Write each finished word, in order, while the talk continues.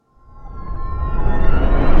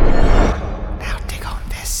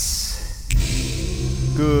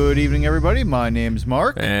Good evening, everybody. My name's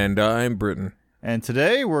Mark. And I'm Britton. And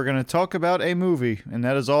today we're going to talk about a movie, and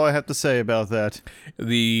that is all I have to say about that.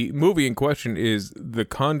 The movie in question is The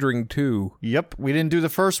Conjuring 2. Yep, we didn't do the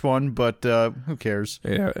first one, but who cares?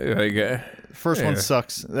 Yeah, First one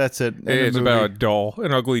sucks. That's it. It's about a doll,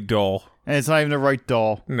 an ugly doll. And it's not even the right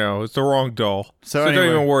doll. No, it's the wrong doll. So anyway,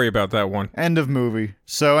 don't even worry about that one. End of movie.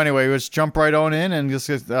 So anyway, let's jump right on in and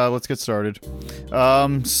let's get started.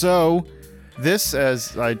 So this,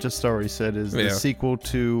 as I just already said, is the sequel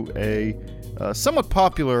to a somewhat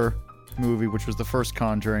popular movie, which was the first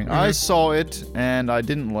Conjuring. I saw it, and I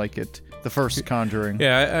didn't like it. The first Conjuring.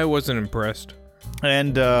 Yeah, I wasn't impressed.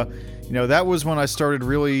 And, that was when I started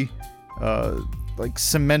really,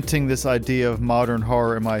 cementing this idea of modern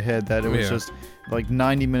horror in my head, that it was just,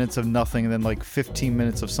 90 minutes of nothing, and then, 15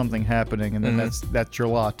 minutes of something happening, and then that's your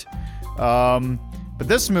lot. But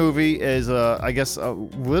this movie is, I guess, a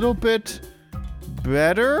little bit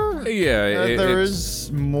better. Yeah, there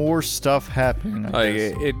is more stuff happening.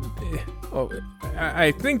 I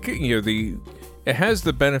think it has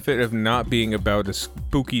the benefit of not being about a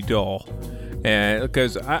spooky doll, and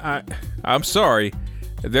because I'm sorry,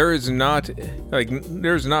 there's no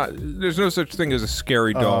such thing as a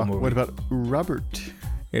scary doll movie. What about Robert?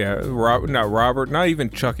 Yeah, not Robert, not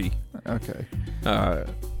even Chucky. Okay.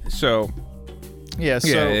 So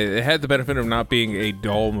it had the benefit of not being a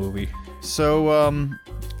doll movie. So,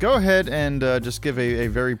 go ahead and just give a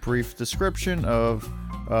very brief description of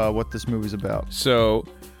what this movie's about. So,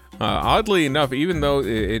 oddly enough, even though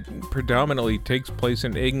it predominantly takes place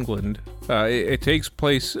in England, it takes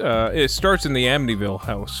place, it starts in the Amityville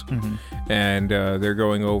house. And they're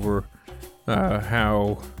going over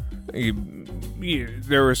how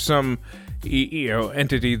there was some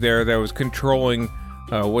entity there that was controlling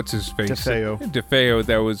what's his face? DeFeo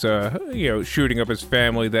that was, shooting up his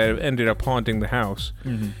family that ended up haunting the house.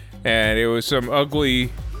 And it was some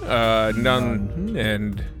ugly nun,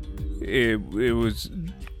 and it was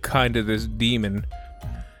kind of this demon.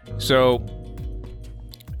 So,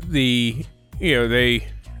 I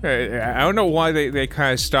don't know why they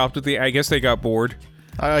kind of stopped at I guess they got bored.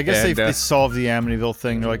 I guess they solved the Amityville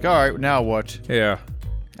thing. They're like, all right, now what? Yeah.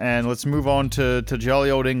 And let's move on to jolly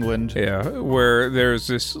old England. Yeah, where there's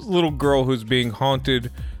this little girl who's being haunted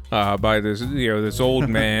by this old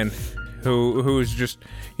man who's just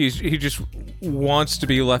he just wants to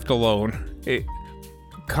be left alone.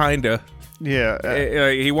 Kinda. Yeah.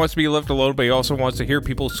 He wants to be left alone, but he also wants to hear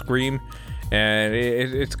people scream, and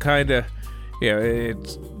it's kinda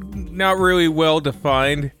it's not really well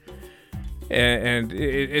defined. And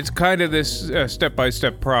it's kind of this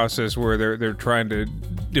step-by-step process where they're trying to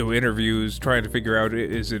do interviews, trying to figure out,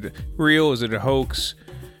 is it real, is it a hoax,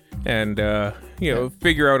 and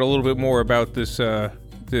figure out a little bit more about this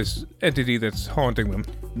entity that's haunting them.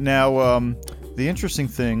 Now, the interesting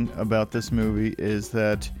thing about this movie is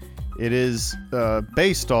that it is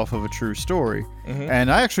based off of a true story.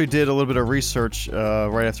 And I actually did a little bit of research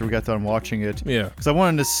right after we got done watching it. Yeah. Because I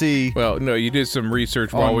wanted to see... Well, no, you did some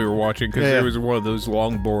research while we were watching, because it was one of those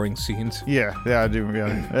long, boring scenes. Yeah, I do.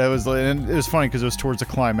 Yeah. It was funny because it was towards the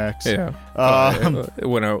climax. Yeah.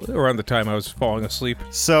 Around the time I was falling asleep.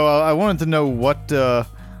 So I wanted to know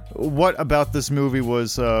what about this movie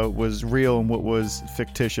was real and what was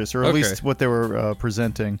fictitious, or at least what they were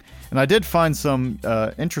presenting. And I did find some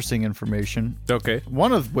interesting information. Okay.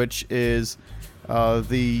 One of which is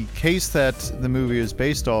the case that the movie is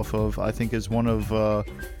based off of, I think, is one of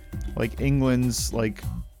England's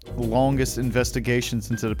longest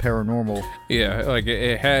investigations into the paranormal. Yeah,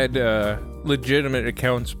 it had legitimate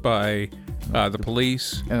accounts by the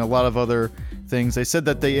police and a lot of other things. They said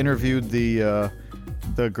that they interviewed the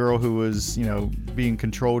girl who was, being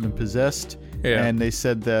controlled and possessed. Yeah. And they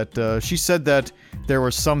said that, she said that there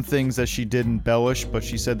were some things that she did embellish, but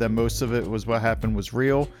she said that most of it was what happened was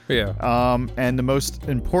real. Yeah. And the most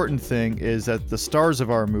important thing is that the stars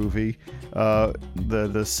of our movie,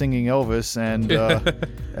 the singing Elvis and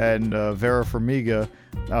Vera Farmiga,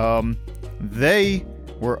 they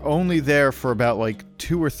were only there for about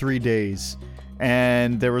 2 or 3 days.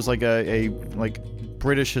 And there was a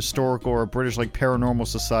British historical or British paranormal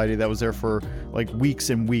society that was there for weeks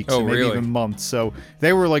and weeks, and maybe even months. So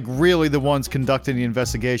they were really the ones conducting the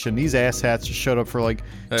investigation. These asshats just showed up for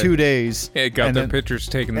 2 days. Yeah, got their pictures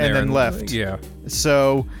taken there and then left. Yeah.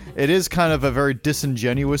 So it is kind of a very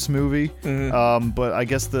disingenuous movie. But I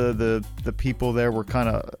guess the people there were kind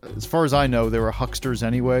of, as far as I know, they were hucksters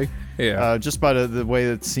anyway. Yeah. Just by the way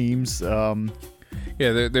it seems.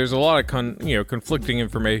 Yeah, there's a lot of conflicting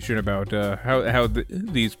information about how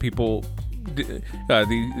these people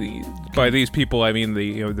by these people I mean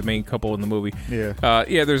the main couple in the movie. Yeah.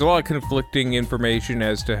 There's a lot of conflicting information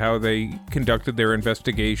as to how they conducted their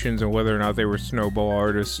investigations and whether or not they were snowball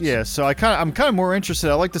artists. Yeah, so I'm kind of more interested.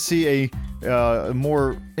 I'd like to see a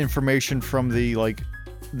more information from the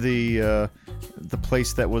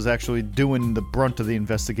place that was actually doing the brunt of the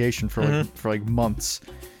investigation for months,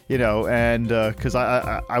 and because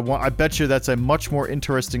I bet you that's a much more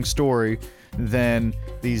interesting story than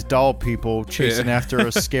these doll people chasing after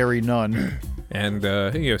a scary nun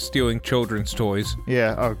and stealing children's toys.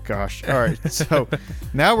 Yeah. Oh gosh. All right. So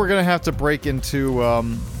now we're gonna have to break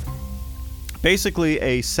into basically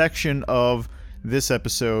a section of this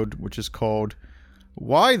episode which is called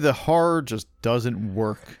 "Why the Horror Just Doesn't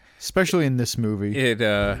Work," especially in this movie.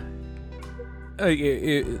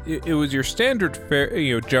 It was your standard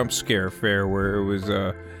jump scare fare where it was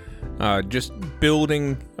just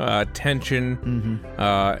building tension,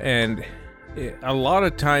 and a lot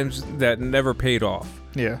of times that never paid off.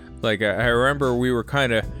 Yeah. Like I remember we were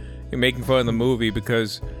kind of making fun of the movie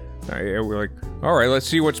because we're like, all right, let's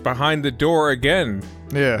see what's behind the door again.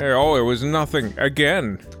 Yeah. Oh, it was nothing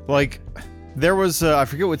again. Like there was I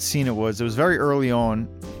forget what scene it was. It was very early on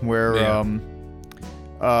where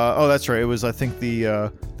oh, that's right. It was, I think,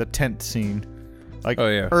 the tent scene. Like,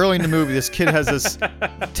 early in the movie, this kid has this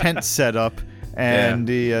tent set up, and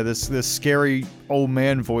this scary old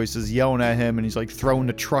man voice is yelling at him, and he's like throwing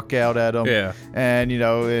the truck out at him. Yeah. And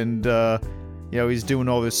he's doing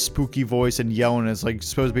all this spooky voice and yelling. And it's like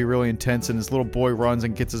supposed to be really intense, and this little boy runs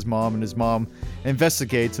and gets his mom, and his mom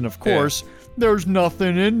investigates, and of course, there's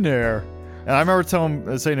nothing in there. And I remember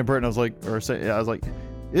saying to Britton, I was like,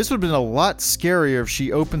 this would have been a lot scarier if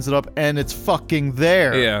she opens it up and it's fucking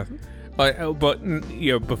there. Yeah. But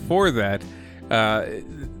before that,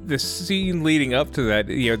 the scene leading up to that,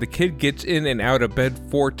 the kid gets in and out of bed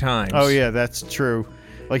 4 times. Oh, yeah, that's true.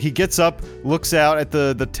 Like, he gets up, looks out at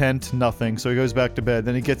the tent, nothing. So he goes back to bed.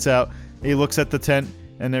 Then he gets out, he looks at the tent,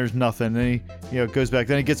 and there's nothing. Then he goes back.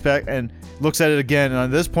 Then he gets back and looks at it again. And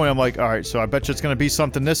at this point, I'm like, all right, so I bet you it's going to be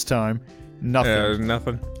something this time. Nothing. Yeah,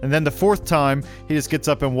 nothing. And then the 4th time, he just gets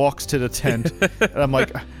up and walks to the tent. And I'm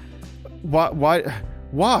like, why?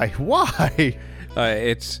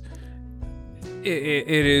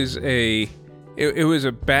 It was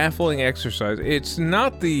a baffling exercise. It's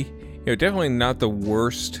not definitely not the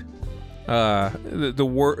worst,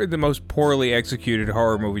 the most poorly executed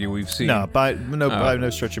horror movie we've seen. No, by no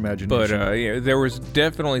stretch of imagination. But there was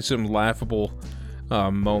definitely some laughable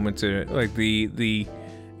moments in it. Like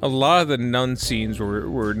a lot of the nun scenes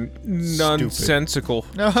were nonsensical.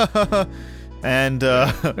 and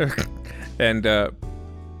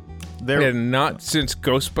not since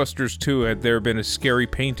Ghostbusters 2 had there been a scary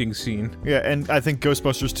painting scene. Yeah, and I think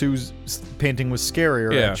Ghostbusters 2's painting was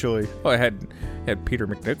scarier, actually. Well, it had Peter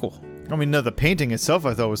McNichol. I mean, no, the painting itself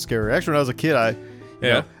I thought was scary. Actually, when I was a kid,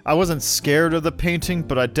 I wasn't scared of the painting,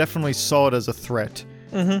 but I definitely saw it as a threat.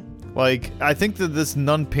 Mm-hmm. Like, I think that this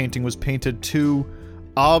nun painting was painted too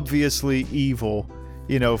obviously evil,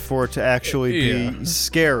 for it to actually be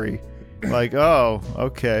scary. Like, oh,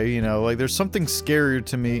 okay, like there's something scarier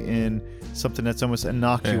to me in something that's almost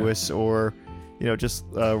innocuous or, just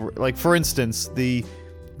like, for instance, the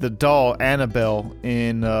doll Annabelle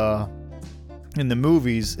in the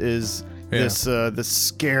movies is this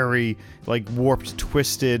scary, like, warped,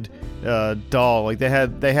 twisted doll. Like they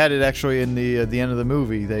had it actually in the end of the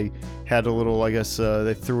movie. They had a little, I guess,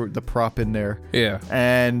 they threw the prop in there. Yeah.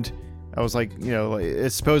 And I was like,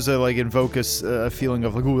 it's supposed to like invoke a feeling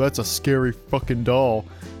of like, ooh, that's a scary fucking doll.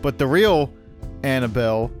 But the real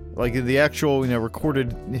Annabelle, like the actual,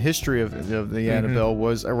 recorded history of the Annabelle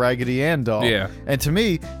was a Raggedy Ann doll. Yeah. And to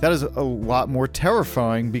me, that is a lot more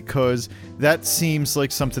terrifying because that seems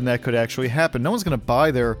like something that could actually happen. No one's gonna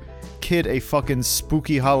buy their kid a fucking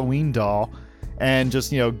spooky Halloween doll and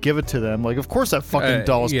just, give it to them. Like, of course that fucking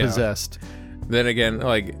doll is possessed. Then again,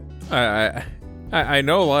 like, I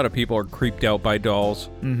know a lot of people are creeped out by dolls.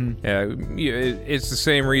 Mm-hmm. It's the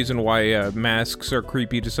same reason why masks are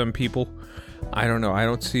creepy to some people. I don't know. I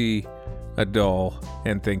don't see a doll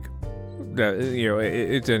and think that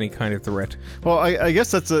it's any kind of threat. Well, I guess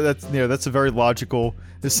that's a very logical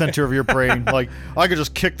center of your brain. Like, I could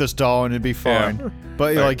just kick this doll and it'd be fine. Yeah.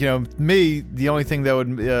 But like, me, the only thing that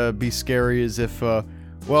would be scary is if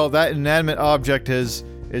that inanimate object is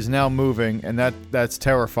now moving, and that's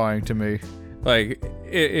terrifying to me. Like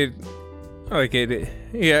it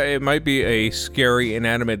might be a scary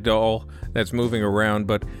inanimate doll that's moving around,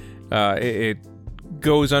 but it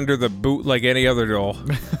goes under the boot like any other doll.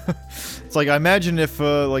 It's like, I imagine if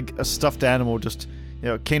like a stuffed animal just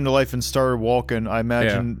came to life and started walking, I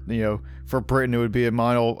imagine, for Britain it would be a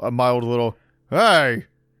mild little, hey,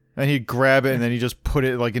 and he'd grab it and then he'd just put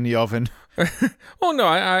it like in the oven. Oh no,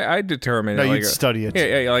 I determine. No, it, you'd study it.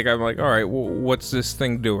 Yeah, like I'm like, all right, what's this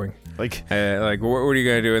thing doing? Like what are you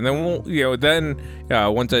gonna do? And then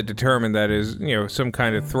once I determine that is some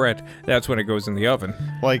kind of threat, that's when it goes in the oven.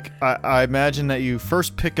 Like I imagine that you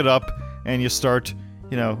first pick it up and you start,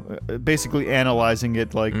 basically analyzing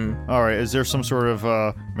it. Like, all right, is there some sort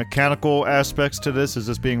of mechanical aspects to this? Is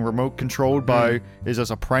this being remote controlled by? Is this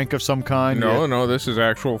a prank of some kind? No, this is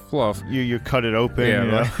actual fluff. You cut it open.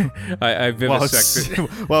 Yeah, I vivisect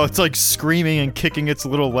it. Well, it's like screaming and kicking its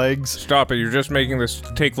little legs. Stop it! You're just making this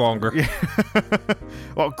take longer. Yeah.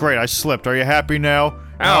 Well, great. I slipped. Are you happy now?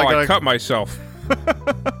 Ow! I cut myself.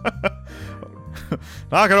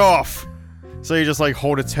 Knock it off. So you just like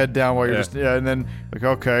hold its head down while you're and then like,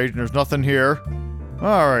 okay, there's nothing here.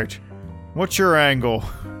 All right, what's your angle?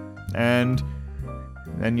 And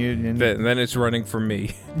then then it's running for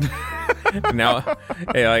me. Now,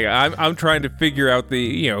 I'm trying to figure out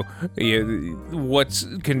what's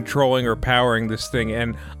controlling or powering this thing,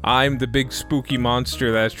 and I'm the big spooky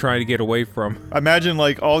monster that's trying to get away from. Imagine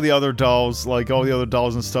like all the other dolls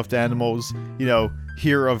and stuffed animals,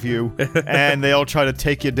 hear of you, and they all try to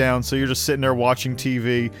take you down. So you're just sitting there watching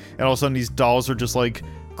TV, and all of a sudden these dolls are just like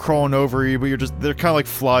crawling over you, but they're kind of like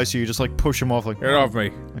flies, so you just like push them off, like, get off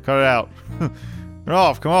me. Cut it out. Get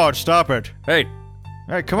off, come on, stop it. Hey,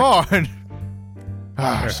 come on.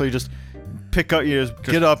 So you just pick up, you just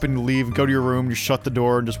get up and leave, and go to your room, you shut the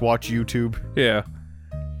door and just watch YouTube. Yeah.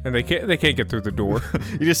 And they can't get through the door.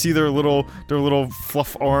 You just see their little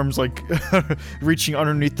fluff arms like reaching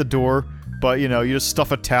underneath the door. But, you just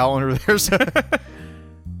stuff a towel under there. So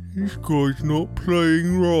this guy's not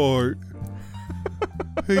playing right.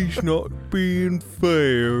 He's not being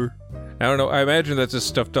fair. I don't know. I imagine that's a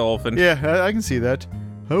stuffed elephant. Yeah, I can see that.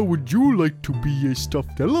 How would you like to be a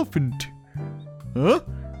stuffed elephant? Huh?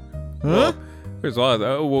 Well, there's a lot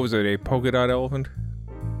of what was it? A polka dot elephant?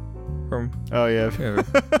 Oh, yeah.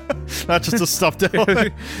 Not just a stuffed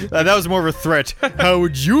elephant. That was more of a threat. How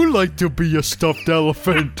would you like to be a stuffed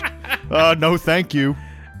elephant? No, thank you.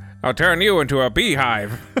 I'll turn you into a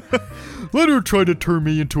beehive. Let her try to turn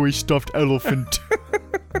me into a stuffed elephant.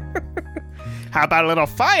 How about a little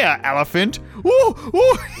fire, elephant? Ooh,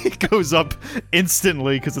 ooh! He goes up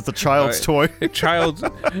instantly because it's a child's toy.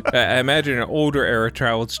 I imagine an older era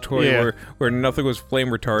child's toy where nothing was flame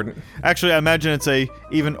retardant. Actually, I imagine it's a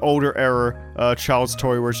even older era child's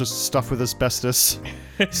toy where it's just stuffed with asbestos.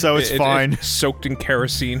 So it's fine. It's soaked in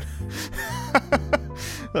kerosene.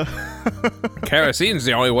 Kerosene's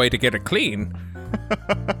the only way to get it clean.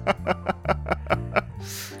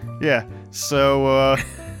 Yeah, so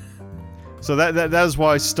that is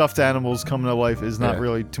why stuffed animals coming to life is not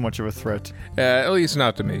really too much of a threat. At least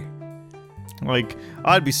not to me. Like,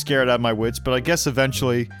 I'd be scared out of my wits, but I guess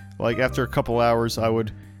eventually, like after a couple hours, I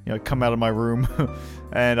would, come out of my room,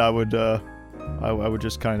 and I would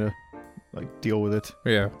just kind of like deal with it.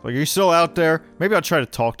 Yeah. Like, are you still out there? Maybe I'll try to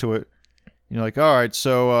talk to it. Like, all right,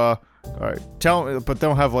 so, all right, tell me, but they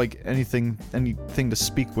don't have like anything to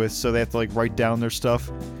speak with, so they have to like write down their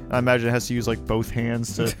stuff. I imagine it has to use like both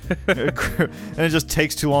hands to, and it just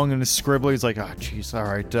takes too long and it's scribbly. It's like, oh, jeez, all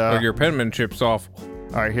right. Your penmanship's awful.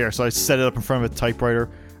 All right, here. So I set it up in front of a typewriter.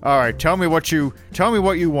 All right, tell me what you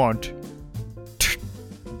want.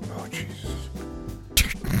 Oh Jesus!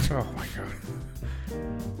 Oh my God!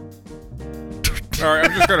 All right,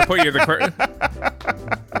 I'm just gonna put you in the.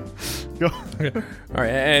 All right,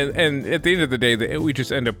 and at the end of the day, we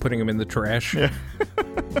just end up putting them in the trash. Yeah.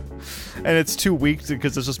 And it's too weak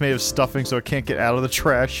because it's just made of stuffing, so it can't get out of the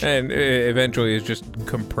trash. And eventually, it's just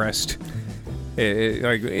compressed,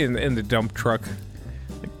 like in the dump truck.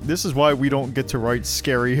 This is why we don't get to write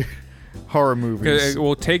scary horror movies.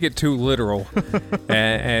 We'll take it too literal,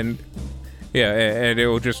 and it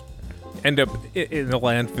will just end up in the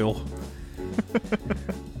landfill.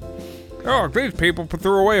 Oh, these people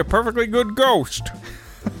threw away a perfectly good ghost.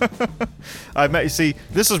 See,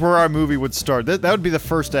 this is where our movie would start. That would be the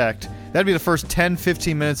first act. That'd be the first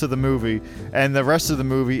 10-15 minutes of the movie, and the rest of the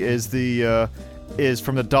movie is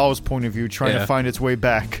from the doll's point of view, trying to find its way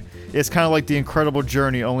back. It's kind of like The Incredible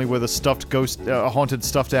Journey, only with a stuffed ghost, a haunted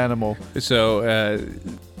stuffed animal. So,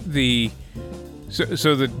 the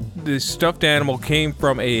stuffed animal came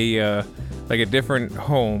from a different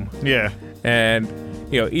home. Yeah. And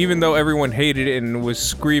even though everyone hated it and was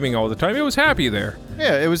screaming all the time, it was happy there.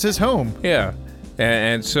 Yeah, it was his home. Yeah.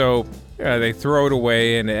 And so, they throw it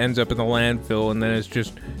away and it ends up in the landfill, and then it's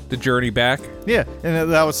just the journey back. Yeah,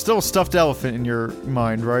 and that was still a stuffed elephant in your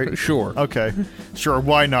mind, right? Sure. Okay, sure.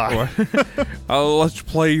 Why not? Let's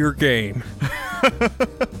play your game.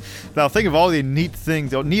 Now think of all the neat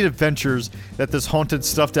things, the neat adventures that this haunted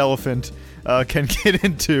stuffed elephant can get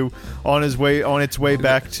into on its way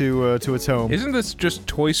back to its home. Isn't this just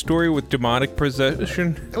Toy Story with demonic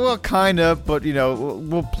possession? Well, kind of, but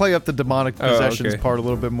we'll play up the demonic possessions part a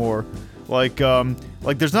little bit more. Like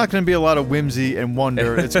there's not going to be a lot of whimsy and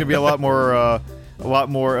wonder. It's going to be a lot more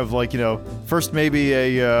of like, first maybe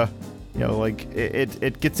a like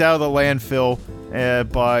it gets out of the landfill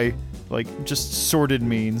by like just sorted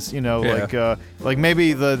means, like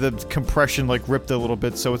maybe the compression like ripped a little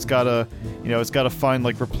bit, so it's gotta find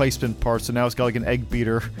like replacement parts. So now it's got like an egg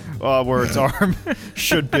beater where its arm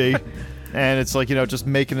should be, and it's like just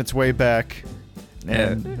making its way back.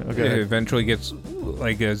 And it eventually gets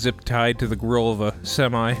like zip tied to the grill of a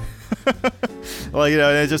semi. Like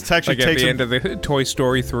it just actually like takes at the him, end of the Toy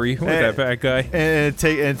Story 3 with that bad guy. And it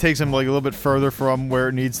takes him like a little bit further from where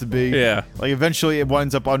it needs to be. Yeah. Like eventually it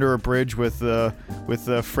winds up under a bridge with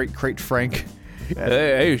Freight Crate Frank.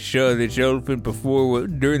 I saw this elephant before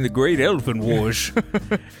during the Great Elephant Wars.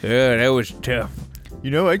 Yeah, that was tough.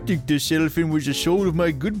 I think this elephant was the soul of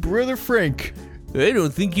my good brother Frank. I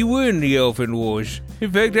don't think you were in the Elephant Wars.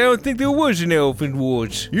 In fact, I don't think there was an Elephant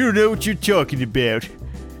Wars. You don't know what you're talking about.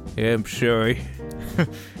 Yeah, I'm sorry. And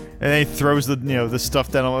then he throws the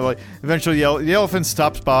stuff down. Like eventually, the elephant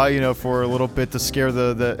stops by, for a little bit to scare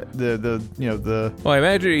the. Well, I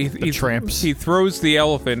imagine he tramps. He throws the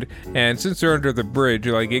elephant, and since they're under the bridge,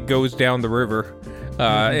 like it goes down the river,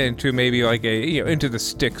 into maybe like into the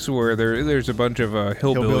sticks where there's a bunch of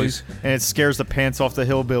hillbillies, and it scares the pants off the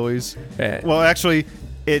hillbillies. Yeah. Well, actually,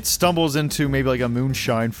 it stumbles into maybe like a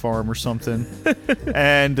moonshine farm or something,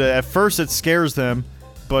 and at first it scares them.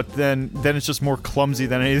 But then it's just more clumsy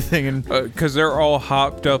than anything, and because they're all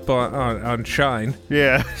hopped up on shine.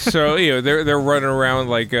 Yeah. So they're running around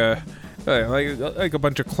like a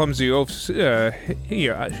bunch of clumsy oafs,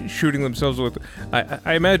 shooting themselves with.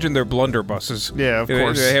 I imagine they're blunderbusses. Yeah, of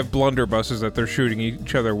course. They have blunderbusses that they're shooting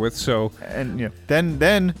each other with. So and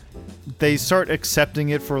then they start accepting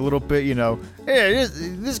it for a little bit. Hey,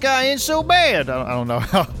 this guy ain't so bad. I don't know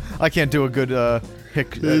how. I can't do a good.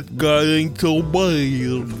 This guy ain't so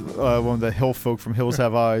bad. One of the hill folk from Hills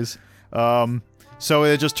Have Eyes. So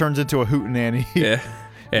it just turns into a hootenanny. Yeah.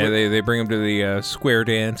 Yeah, they bring him to the square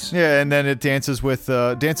dance. Yeah, and then it dances with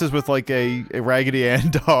like a Raggedy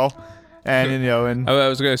Ann doll, and I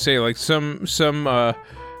was gonna say like some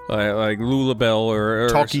like Lulabelle or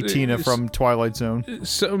Talkie Tina from Twilight Zone.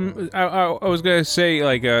 I was gonna say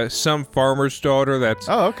like some farmer's daughter that's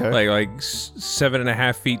like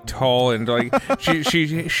 7.5 feet tall, and like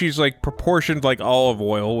she's like proportioned like olive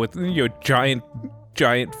oil with giant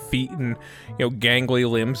feet and gangly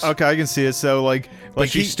limbs. Okay, I can see it. So but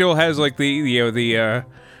she still has like the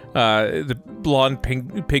blonde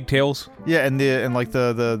pigtails. Yeah, and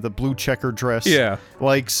the blue checker dress. Yeah.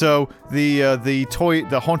 Like so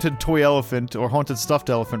the haunted toy elephant, or haunted stuffed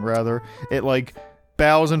elephant rather, it like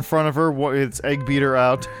bows in front of her, its egg beater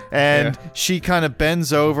out, and she kind of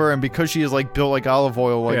bends over, and because she is like built like olive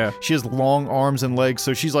oil, she has long arms and legs,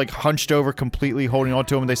 so she's like hunched over completely holding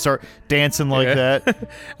onto him, and they start dancing like that.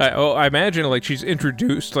 I imagine like she's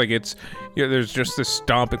introduced, like it's there's just this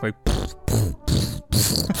stomping like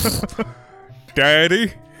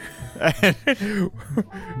Daddy.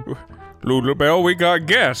 Lulabelle, we got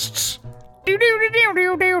guests. And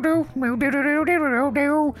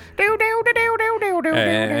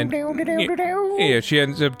she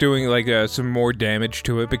ends up doing like some more damage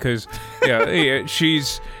to it because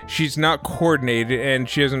she's not coordinated and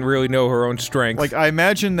she doesn't really know her own strength. Like I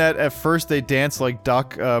imagine that at first they dance like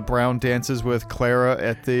Doc Brown dances with Clara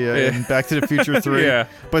at the in Back to the Future 3.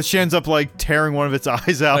 But she ends up like tearing one of its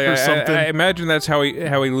eyes out or something. I imagine that's how he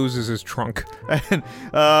loses his trunk. And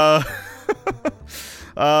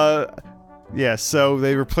yeah, so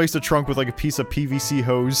they replaced the trunk with like a piece of PVC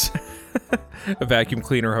hose. A vacuum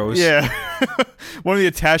cleaner hose. Yeah. One of the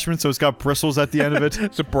attachments, so it's got bristles at the end of it.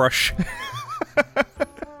 It's a brush.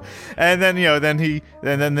 And then then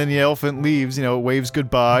the elephant leaves, waves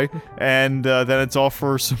goodbye, and then it's off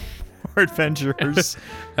for some more adventures.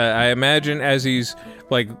 I imagine as he's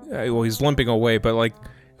like, he's limping away, but like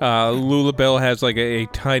Lulabelle has like a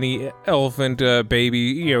tiny elephant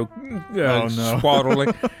baby,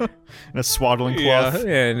 swaddling. In a swaddling cloth.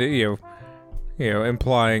 Yeah, and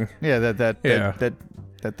implying. Yeah, that the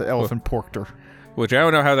elephant porked her. Which I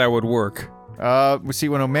don't know how that would work. We see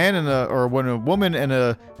when when a woman and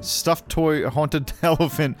a stuffed toy haunted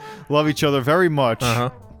elephant love each other very much.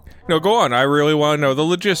 No, go on. I really want to know the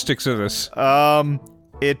logistics of this. Hold on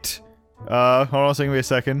a second, wait a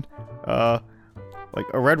second. Like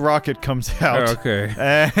a red rocket comes out. Okay.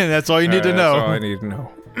 And that's all you need to know. That's all I need to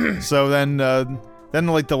know. So then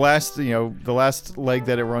like the last leg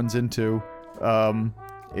that it runs into,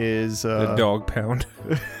 is the dog pound.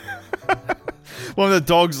 One of the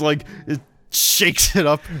dogs like it shakes it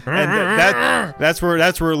up, and that's where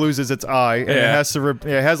it loses its eye. And it has to it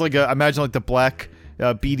has like imagine like the black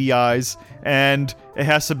beady eyes, and it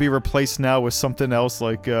has to be replaced now with something else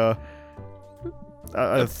like a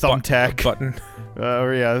thumbtack button.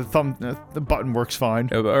 The button works fine.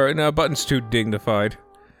 No, button's too dignified.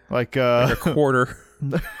 Like a quarter,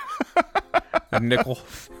 a nickel,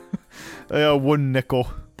 a wooden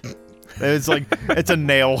nickel. It's like it's a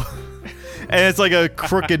nail, and it's like a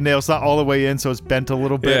crooked nail. It's not all the way in, so it's bent a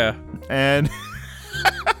little bit. Yeah, and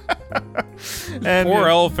poor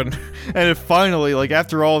elephant. And it finally, like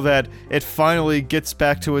after all that, it finally gets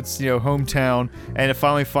back to its hometown, and it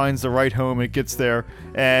finally finds the right home. It gets there,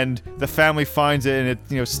 and the family finds it, and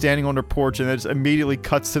it standing on their porch, and it just immediately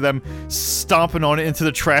cuts to them stomping on it into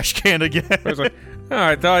the trash can again. I was like,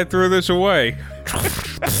 I thought I threw this away.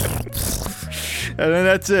 And then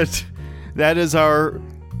that's it. That is our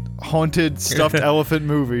haunted stuffed elephant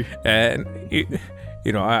movie. And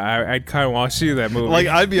I kind of want to see that movie. Like,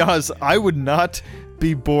 I'd be honest, I would not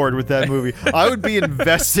be bored with that movie. I would be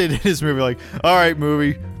invested in this movie. Like, all right,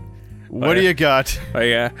 movie, what do you got?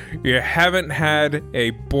 You haven't had a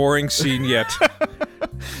boring scene yet.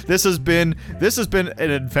 This has been an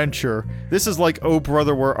adventure. This is like Oh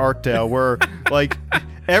Brother, Where Art Thou, where like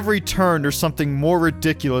every turn there's something more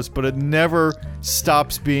ridiculous, but it never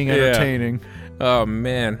stops being entertaining. Oh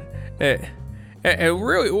man, and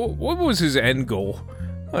really, what was his end goal?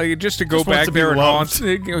 Like just to go back there and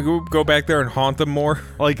haunt them more.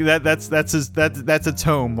 Like that's its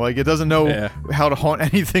home. Like it doesn't know how to haunt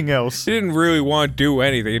anything else. It didn't really want to do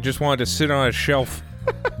anything. It just wanted to sit on a shelf.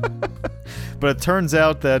 But it turns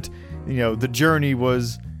out that the journey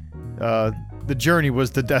was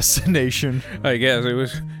the destination. I guess it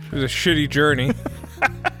was a shitty journey.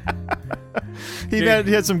 He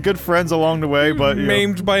had some good friends along the way, but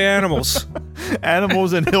maimed by animals.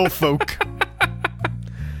 Animals and hill folk.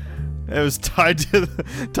 It was tied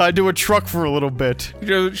to a truck for a little bit.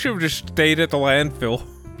 You should have just stayed at the landfill.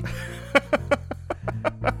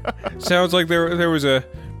 Sounds like there was a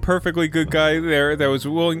perfectly good guy there that was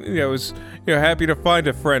willing, was happy to find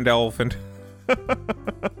a friend elephant.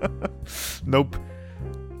 Nope.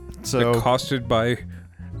 So accosted by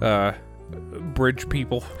bridge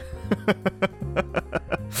people.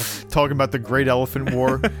 Talking about the Great Elephant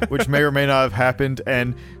War, which may or may not have happened,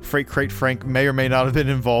 and Freight Crate Frank may or may not have been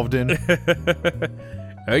involved in.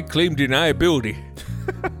 I claim deniability.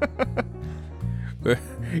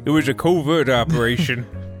 It was a covert operation.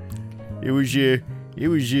 It was I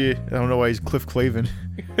don't know why he's Cliff Clavin.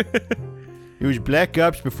 It was Black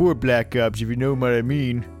Ops before Black Ops, if you know what I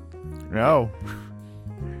mean. No.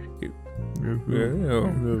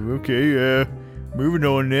 Okay, moving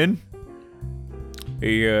on then.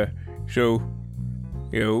 So,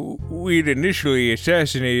 we'd initially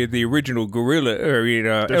assassinated the original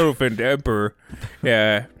elephant emperor.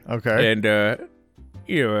 Okay. And,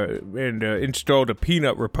 installed a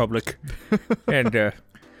peanut republic. And,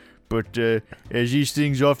 but, as these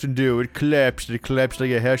things often do, it collapsed. It collapsed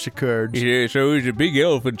like a house of cards. Yeah, so it was a big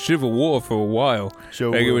elephant civil war for a while.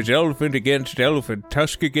 So, it was elephant against elephant,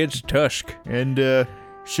 tusk against tusk. And,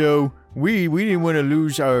 so we didn't want to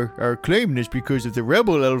lose our claimness, because if the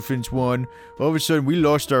rebel elephants won, all of a sudden we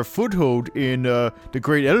lost our foothold in the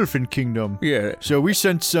Great Elephant Kingdom. Yeah. So we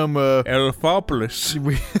sent some Elphopolis.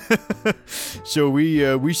 We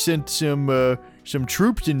sent some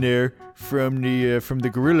troops in there from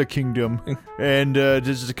the Gorilla Kingdom, and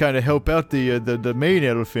just to kind of help out the main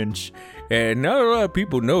elephants. And not a lot of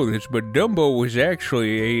people know this, but Dumbo was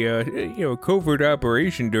actually a covert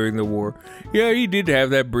operation during the war. Yeah, he did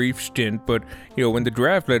have that brief stint, but when the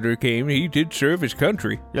draft letter came, he did serve his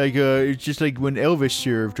country. Like it's just like when Elvis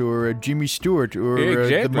served, or Jimmy Stewart, or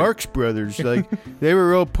exactly. The Marx Brothers. Like they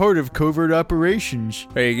were all part of covert operations.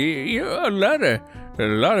 Like, a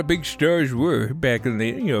lot of big stars were back in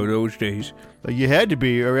the those days. Like you had to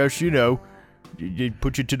be, or else they'd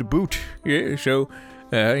put you to the boot. Yeah, so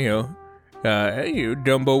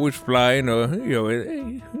Dumbo was flying,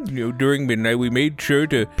 during midnight. We made sure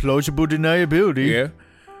to plausible deniability. Yeah,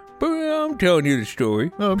 but I'm telling you the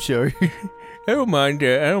story. Oh, I'm sorry. I don't mind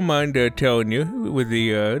telling you with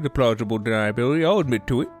the plausible deniability. I'll admit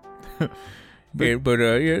to it. But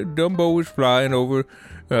yeah, Dumbo was flying over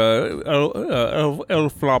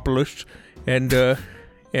Elflopolis, and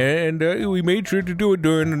we made sure to do it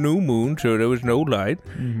during the new moon, so there was no light.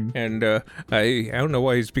 Mm-hmm. And I don't know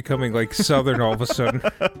why he's becoming like Southern all of a sudden.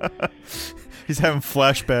 He's having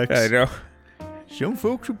flashbacks. I know. Some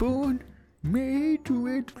folks are born made to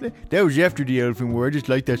red flag. That was after the Elephant War. I just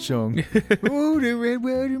like that song. Oh, the red,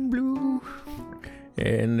 white, and blue.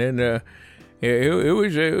 And then it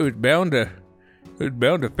was bound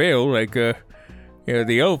to fail. Like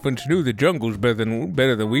the elephants knew the jungles better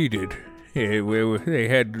than we did. Yeah, they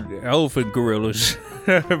had elephant gorillas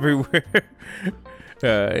everywhere,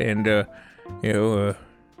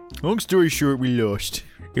 Long story short, we lost.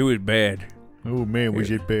 it was bad. Oh man,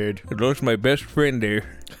 was it bad? I lost my best friend there.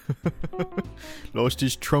 Lost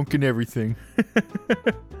his trunk and everything.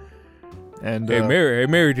 And I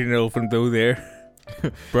married an elephant though there.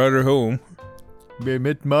 Brought her home. they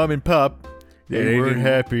met Mom and Pop. They weren't didn't-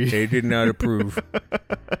 happy. They did not approve.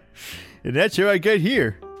 And that's how I got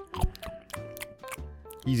here.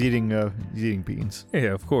 He's eating beans.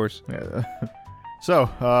 Yeah, of course. Yeah. So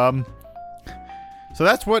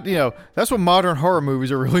that's what that's what modern horror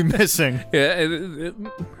movies are really missing. Yeah.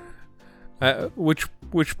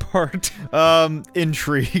 Which part?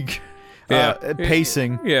 Intrigue. Yeah.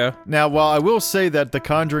 Pacing. Yeah. Now, while I will say that The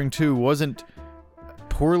Conjuring 2 wasn't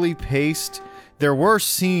poorly paced, there were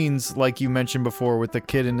scenes like you mentioned before with the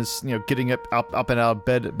kid in his, getting up and out of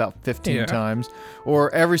bed about 15 times,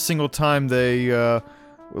 or every single time they'd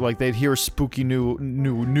hear a spooky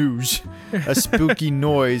news, a spooky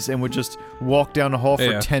noise, and would just walk down the hall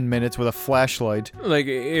for 10 minutes with a flashlight. Like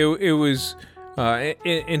it was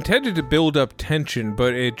intended to build up tension,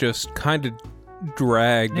 but it just kind of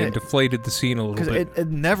dragged and deflated the scene a little bit. Because it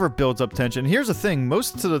never builds up tension. Here's the thing: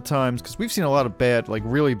 most of the times, because we've seen a lot of bad,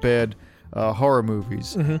 really bad horror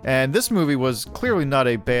movies, and this movie was clearly not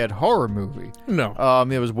a bad horror movie. No.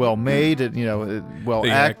 It was well made. Well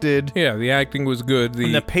acted. The acting was good.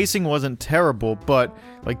 And the pacing wasn't terrible, but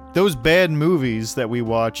those bad movies that we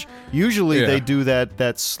watch, usually they do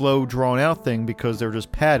that slow, drawn out thing because they're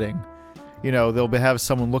just padding. They'll have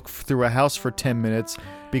someone look through a house for 10 minutes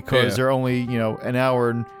because they're only, an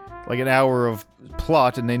hour of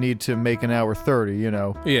plot, and they need to make an hour 30,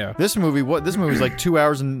 Yeah. This movie's like 2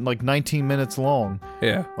 hours and 19 minutes long.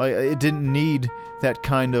 Yeah. It didn't need that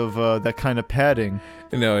kind of padding.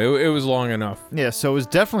 No, it was long enough. Yeah, so it was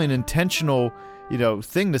definitely an intentional,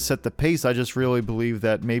 thing to set the pace. I just really believe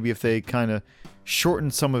that maybe if they kind of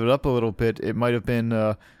shortened some of it up a little bit, it might have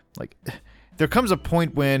been there comes a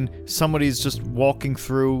point when somebody's just walking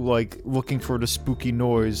through, looking for the spooky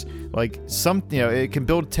noise. It can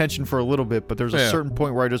build tension for a little bit, but there's a certain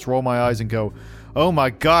point where I just roll my eyes and go, oh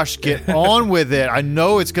my gosh, get on with it. I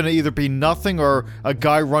know it's going to either be nothing or a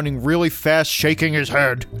guy running really fast, shaking his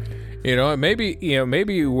head.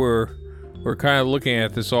 Maybe we're kind of looking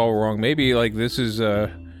at this all wrong. Maybe, this is,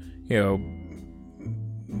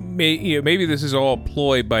 maybe this is all a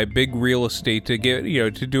ploy by big real estate to get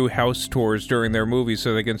to do house tours during their movies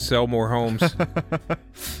so they can sell more homes.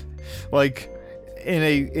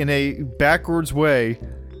 In a backwards way,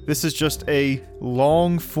 this is just a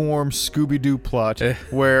long form Scooby-Doo plot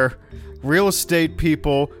where real estate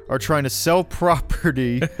people are trying to sell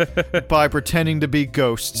property by pretending to be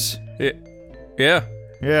ghosts. Yeah.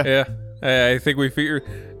 Yeah. I think we figured,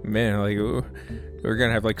 man, we're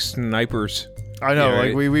gonna have snipers. I know,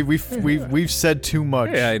 right? we've said too much.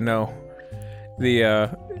 Yeah, I know.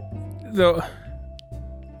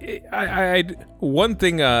 One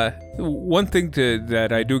thing that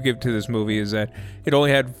I do give to this movie is that it only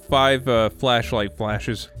had 5 flashlight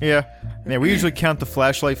flashes. Yeah, we usually count the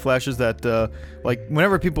flashlight flashes that,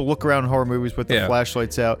 whenever people look around horror movies with the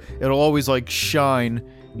flashlights out, it'll always shine,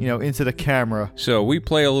 into the camera. So we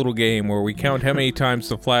play a little game where we count how many times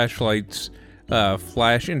the flashlights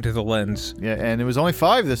flash into the lens. Yeah, and it was only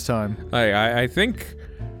 5 this time. I think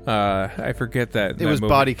I forget that. It was movie.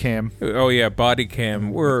 Body Cam. Oh yeah, Body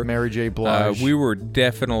Cam. Mary J. Blige. We were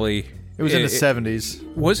definitely. It was in the 70s.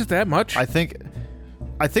 Was it that much? I think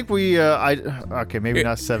we. Okay, maybe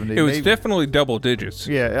not 70. It was definitely double digits.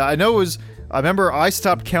 Yeah, I know it was. I remember I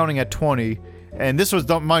stopped counting at 20, and this was,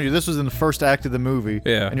 mind you, this was in the first act of the movie.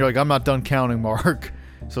 Yeah. And you're like, I'm not done counting, Mark.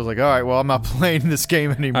 So I was like, all right, well, I'm not playing this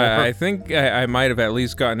game anymore. I think I might have at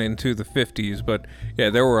least gotten into the 50s, but yeah,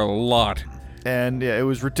 there were a lot. And yeah, it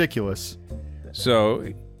was ridiculous.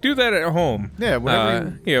 So do that at home. Yeah,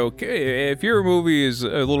 whatever. If your movie is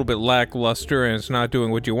a little bit lackluster and it's not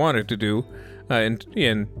doing what you want it to do,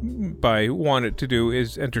 and by want it to do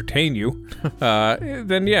is entertain you,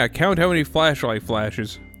 then count how many flashlight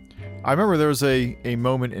flashes. I remember there was a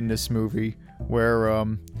moment in this movie where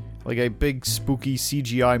like a big spooky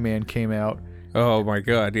CGI man came out. Oh my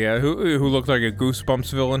god, yeah. Who looked like a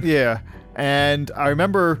Goosebumps villain? Yeah, and I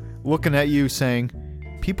remember looking at you saying,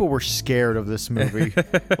 people were scared of this movie.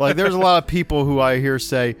 Like, there's a lot of people who I hear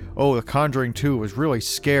say, oh, The Conjuring 2 was really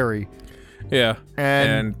scary. Yeah.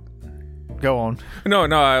 And go on. No,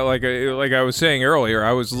 like I was saying earlier,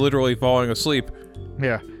 I was literally falling asleep.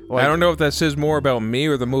 Yeah. I don't know if that says more about me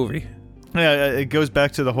or the movie. Yeah, it goes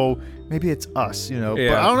back to the whole, maybe it's us, you know.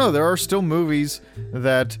 Yeah. But I don't know, there are still movies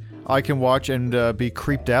that I can watch and be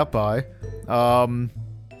creeped out by. Yeah.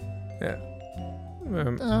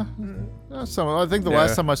 I think the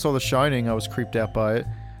last time I saw The Shining, I was creeped out by it.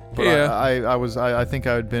 But Yeah. I think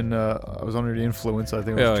I had been, I was under the influence. I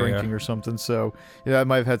think I was drinking or something. So, yeah, I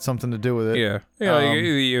might have had something to do with it. Yeah.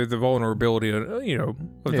 Yeah, the vulnerability, you know,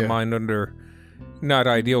 of the mind under not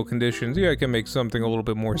ideal conditions, it can make something a little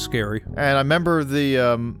bit more scary. And I remember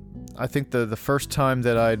I think the first time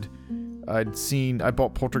that I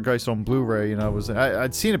bought Poltergeist on Blu-ray, and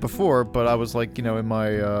I'd seen it before, but I was like, you know,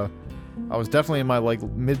 I was definitely in my like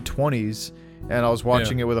mid-20s, and I was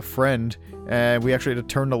watching it with a friend, and we actually had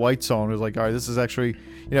to turn the lights on. It was like, all right, this is actually,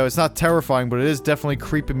 you know, it's not terrifying, but it is definitely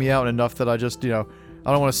creeping me out enough that I just, you know,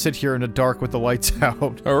 I don't want to sit here in the dark with the lights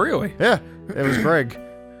out. Oh, really? Yeah, it was Greg.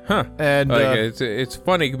 Huh. And it's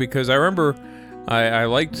funny because I remember I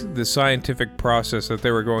liked the scientific process that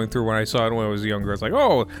they were going through when I saw it when I was younger. It's like,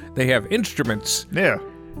 oh, they have instruments. Yeah.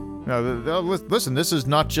 No, listen. This is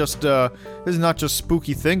not just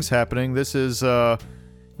spooky things happening. This is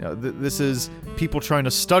this is people trying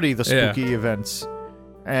to study the spooky events,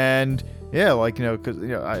 and like, you know, because, you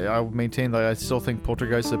know, I maintain that I still think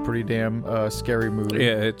Poltergeist is a pretty damn scary movie.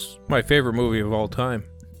 Yeah, it's my favorite movie of all time.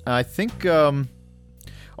 I think,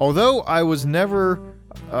 although I was never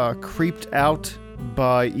creeped out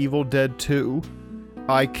by Evil Dead 2,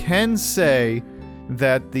 I can say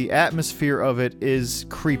that the atmosphere of it is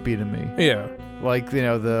creepy to me. Yeah. Like, you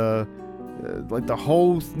know, the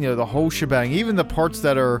whole shebang, even the parts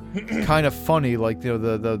that are kind of funny, like, you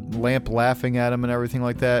know, the lamp laughing at him and everything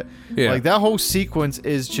like that. Yeah. Like, that whole sequence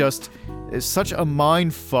is such a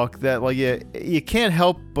mind fuck that, like, you can't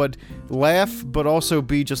help but laugh, but also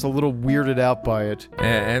be just a little weirded out by it.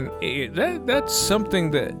 And that's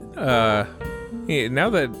something that now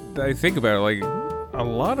that I think about it, like, a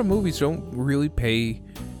lot of movies don't really pay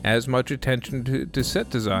as much attention to set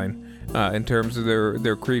design in terms of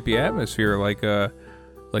their creepy atmosphere, like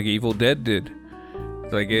Evil Dead did.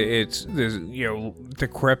 Like, there's, you know,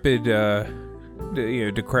 decrepit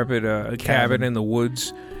cabin in the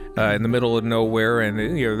woods in the middle of nowhere,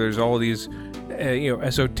 and, you know, there's all these you know,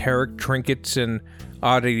 esoteric trinkets and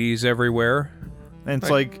oddities everywhere. And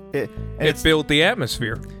it's like it built the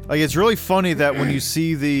atmosphere. Like, it's really funny that when you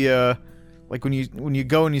see the like when you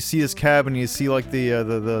go and you see this cabin, you see like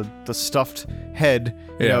the stuffed head,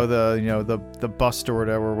 you know, the bust or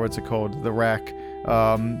whatever, what's it called, the rack,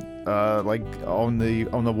 like on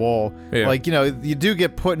the wall. Yeah. Like, you know, you do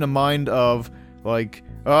get put in the mind of like,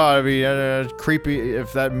 oh, I mean, creepy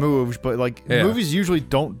if that moves, but like movies usually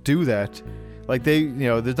don't do that. Like, they, you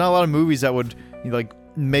know, there's not a lot of movies that would, you know, like,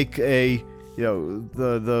 make a, you know,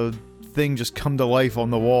 the thing just come to life on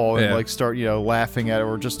the wall and like start, you know, laughing at it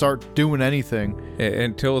or just start doing anything.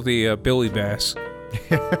 Until the Billy Bass.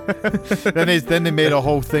 then they made a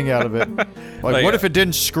whole thing out of it. Like, what if it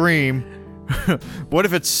didn't scream? What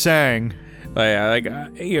if it sang? You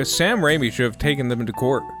know, Sam Raimi should have taken them into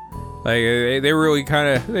court. Like, they really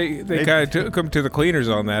kind of they kind of took him to the cleaners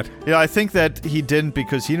on that. Yeah, I think that he didn't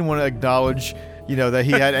because he didn't want to acknowledge, you know, that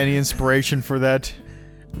he had any inspiration for that.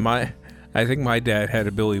 I think my dad had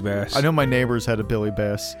a Billy Bass. I know my neighbors had a Billy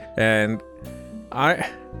Bass. And I'm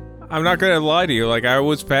not gonna lie to you, like, I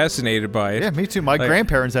was fascinated by it. Yeah, me too. My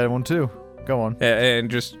grandparents had one too. Go on. And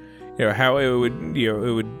just, you know, how it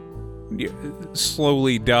would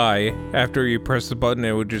slowly die after you press the button.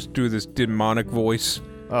 It would just do this demonic voice.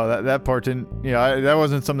 Oh, that part didn't. Yeah, that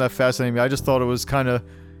wasn't something that fascinated me. I just thought it was kind of.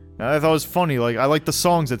 I thought it was funny. Like, I like the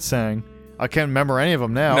songs it sang. I can't remember any of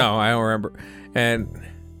them now. No, I don't remember. And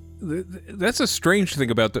that's a strange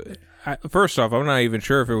thing about first off, I'm not even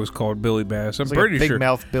sure if it was called Billy Bass. I'm pretty sure. Big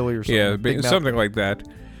Mouth Billy or something. Yeah, something like that.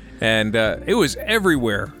 And it was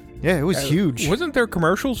everywhere. Yeah, it was huge. Wasn't there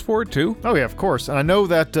commercials for it too? Oh yeah, of course. And I know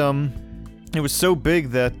that it was so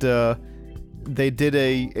big that they did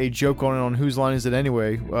a joke on it on Whose Line Is It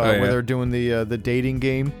Anyway, where they're doing the dating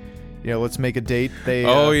game. You know, let's make a date. They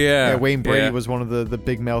Wayne Brady was one of the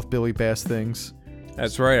Big Mouth Billy Bass things.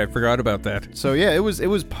 That's right. I forgot about that. So yeah, it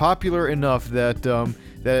was popular enough that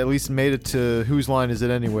that at least made it to Whose Line Is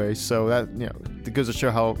It Anyway? So that, it goes to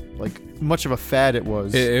show how much of a fad it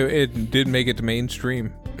was. It did make it to mainstream,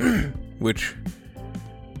 which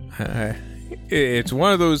it's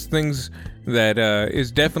one of those things that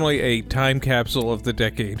is definitely a time capsule of the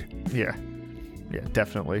decade. Yeah,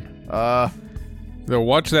 definitely. They'll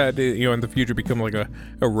watch that, in the future become like a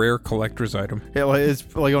rare collector's item. Yeah,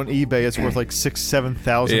 it's like on eBay, it's worth like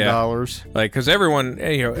 $6,000-$7,000. Like, because everyone,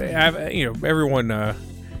 everyone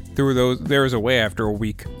threw those. There was a way after a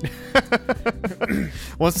week.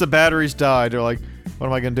 Once the batteries died, they're like, "What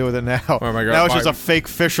am I gonna do with it now?" Now it's just a fake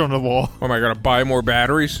fish on the wall. Am I gonna buy more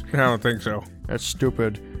batteries? I don't think so. That's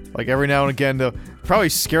stupid. Like every now and again, they'll probably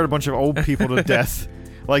scared a bunch of old people to death.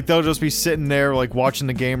 Like they'll just be sitting there, like watching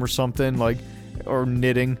the game or something, or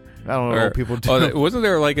knitting. I don't know what old people do. Wasn't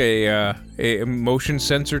there like a motion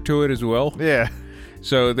sensor to it as well? Yeah.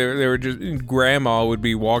 So they were just, grandma would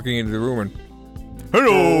be walking into the room and,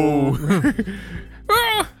 hello.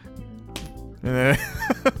 ah! and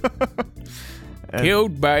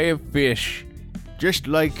Killed by a fish, just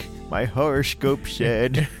like my horoscope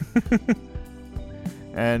said.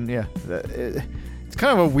 And yeah, it's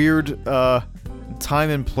kind of a weird time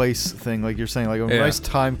and place thing, like you're saying, like a nice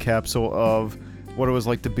time capsule of what it was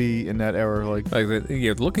like to be in that era.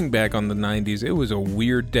 Looking back on the 90s, it was a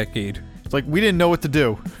weird decade. It's like we didn't know what to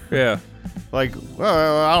do. Yeah. Like,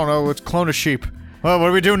 I don't know, let's clone a sheep. Well, what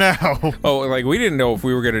do we do now? We didn't know if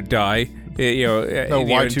we were gonna die,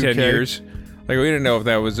 in 10 years. Like, we didn't know if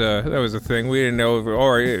that was a thing. We didn't know if,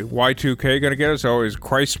 Y2K gonna get us? Oh, is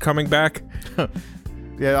Christ coming back?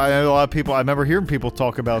 Yeah, I know a lot of people. I remember hearing people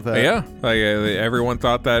talk about that. Yeah, everyone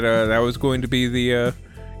thought that that was going to be the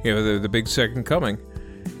big second coming,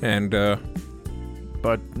 and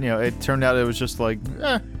but it turned out it was just like.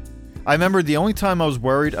 I remember the only time I was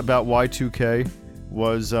worried about Y2K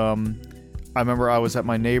was I remember I was at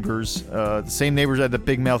my neighbor's, the same neighbors that had the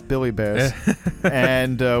big mouth Billy Bass,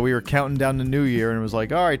 and we were counting down the new year, and it was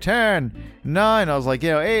like, all right, 10, 9, I was like,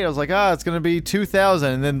 8, I was like, it's gonna be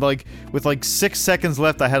 2000, and then with 6 seconds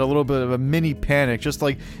left, I had a little bit of a mini panic, just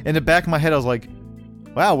in the back of my head, I was like,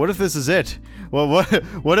 wow, what if this is it? Well,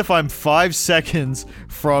 what if I'm 5 seconds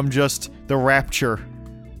from just the rapture?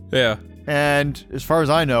 Yeah. And as far as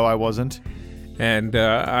I know, I wasn't. And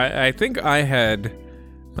I think I had...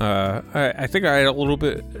 I think I had a little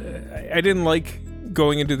bit. I didn't like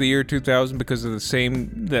going into the year 2000 because of the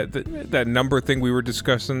same that number thing we were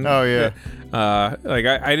discussing. Oh yeah.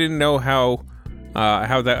 I didn't know how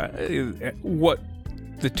that what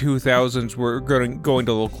the 2000s were going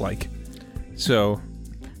to look like. So,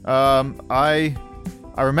 I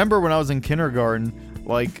remember when I was in kindergarten.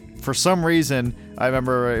 For some reason, I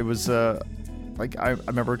remember it was I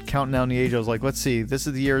remember counting down the age. I was like, let's see, this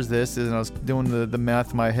is the year is this, and I was doing the math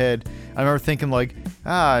in my head. I remember thinking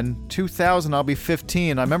in 2000 I'll be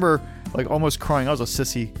 15. I remember almost crying. I was a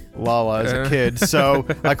sissy lala as a kid, so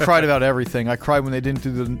I cried about everything. I cried when they didn't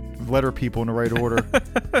do the letter people in the right order.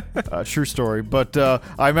 True story. But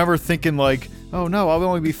I remember thinking oh no, I'll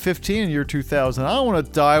only be 15 in year 2000. I don't want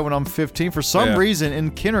to die when I'm 15. For some reason, in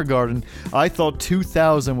kindergarten, I thought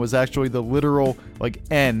 2000 was actually the literal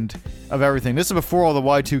end of everything. This is before all the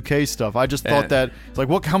Y2K stuff. I just thought that it's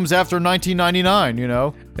what comes after 1999,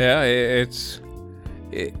 Yeah,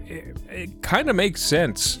 it kind of makes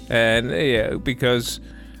sense, and because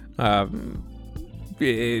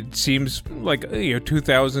it seems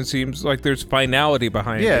 2000 seems like there's finality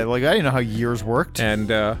behind it. Yeah, I didn't know how years worked, and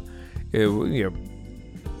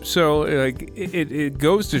so it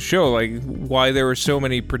goes to show why there were so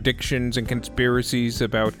many predictions and conspiracies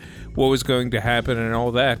about what was going to happen and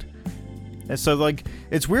all that. And so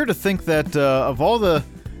it's weird to think that of all the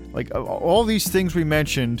all these things we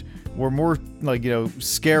mentioned were more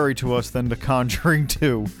scary to us than The Conjuring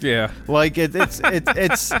 2. Yeah.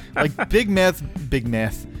 It's Big Mouth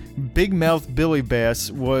Billy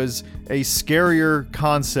Bass was a scarier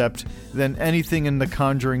concept than anything in The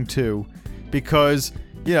Conjuring 2, because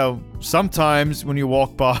sometimes when you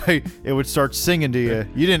walk by, it would start singing to you.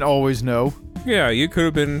 You didn't always know. Yeah, you could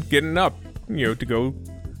have been getting up, to go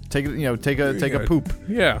take a poop.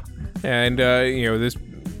 Yeah, and this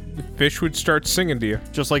fish would start singing to you,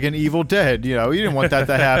 just like in Evil Dead. You didn't want that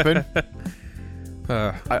to happen.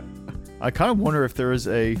 I kind of wonder if there is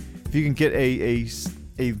if you can get a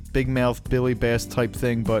big mouth Billy Bass type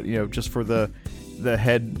thing, but just for the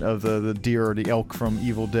head of the deer or the elk from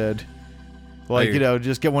Evil Dead.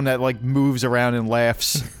 Just get one that moves around and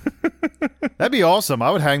laughs. That'd be awesome.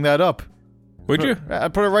 I would hang that up. Would you?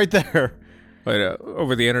 I'd put it right there.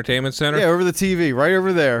 Over the entertainment center? Yeah, over the TV, right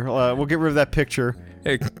over there. We'll get rid of that picture.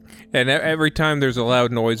 And every time there's a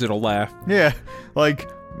loud noise, it'll laugh. Yeah, like,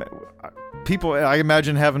 people, I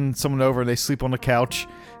imagine having someone over and they sleep on the couch,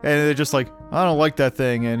 and they're just like, I don't like that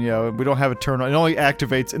thing, and, we don't have it turned on. It only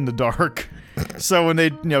activates in the dark. So when they,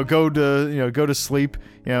 go to sleep,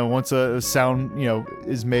 once a sound,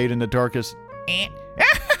 is made in the darkest, they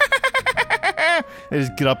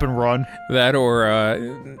just get up and run. That or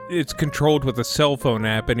it's controlled with a cell phone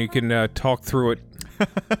app, and you can talk through it.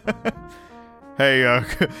 Hey,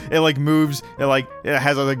 it like moves. It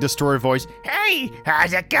has a distorted voice. Hey,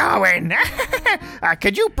 how's it going?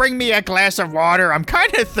 Could you bring me a glass of water? I'm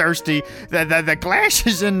kind of thirsty. The glass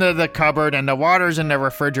is in the cupboard and the water's in the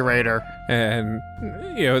refrigerator. And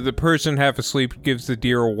the person half asleep gives the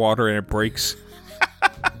deer water and it breaks.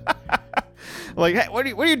 Like, hey, what do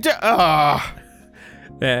you do?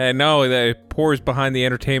 And no, it pours behind the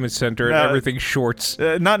entertainment center and everything shorts.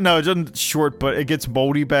 It doesn't short, but it gets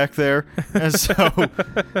moldy back there, and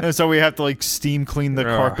so we have to steam clean the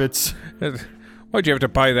carpets. Why'd you have to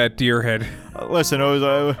buy that deer head? Listen, it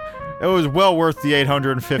was well worth the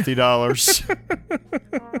 $850.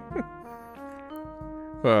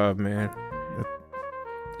 Oh man.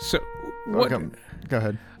 So what? Okay, go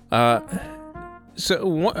ahead. So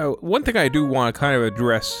one thing I do want to kind of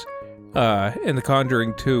address in The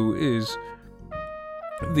Conjuring 2 is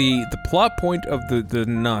the plot point of the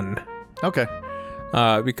nun. Okay.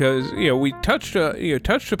 Because we touched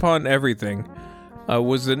upon everything. I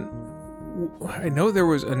know there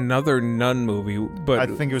was another nun movie, but I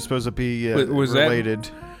think it was supposed to be was related.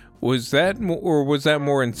 Was that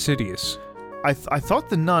more Insidious? I thought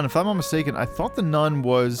the nun, if I'm not mistaken, I thought the nun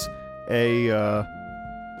was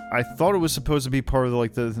I thought it was supposed to be part of the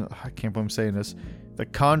I can't believe I'm saying this, the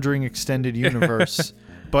Conjuring extended universe,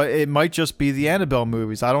 but it might just be the Annabelle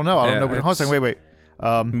movies. I don't know. Hold on a second. Wait.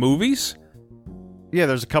 Movies? Yeah,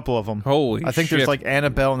 there's a couple of them. Holy I think shit. there's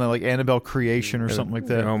Annabelle and then Annabelle Creation or something like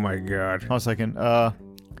that. Oh my god. Hold on a second.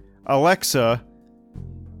 Alexa,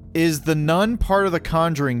 is the nun part of the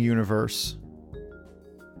Conjuring universe?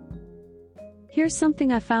 Here's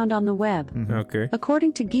something I found on the web. Mm-hmm. Okay.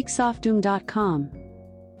 According to GeekSoftDoom.com,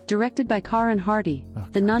 directed by Karen Hardy,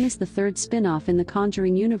 The Nun is the third spin-off in the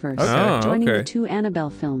Conjuring universe, joining the two Annabelle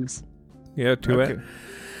films. Yeah, two.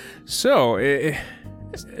 So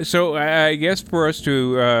I guess for us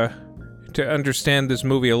to understand this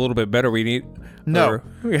movie a little bit better, we need no.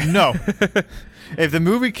 If the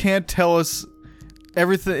movie can't tell us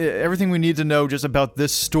everything we need to know just about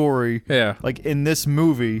this story, in this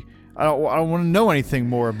movie, I don't want to know anything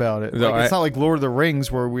more about it. It's not like Lord of the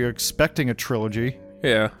Rings where we're expecting a trilogy.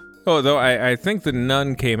 Yeah. Oh, though I think the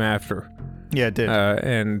nun came after. Yeah, it did.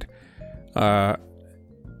 And I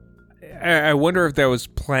wonder if that was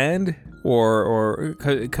planned or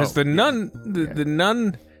because the nun the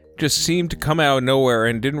nun just seemed to come out of nowhere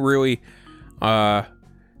and didn't really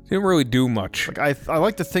do much. I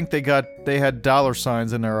like to think they had dollar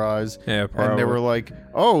signs in their eyes. Yeah, probably. And they were like,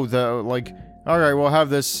 all right, we'll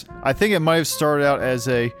have this. I think it might have started out as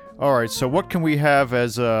all right, so what can we have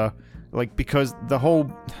as because the whole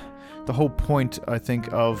point, I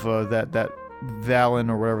think, of that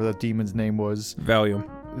Valen or whatever that demon's name was. Valium.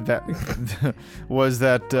 That was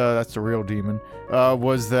that's the real demon.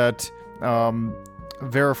 Was that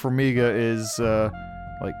Vera Farmiga is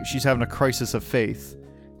she's having a crisis of faith,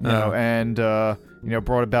 and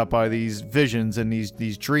brought about by these visions and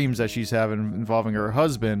these dreams that she's having involving her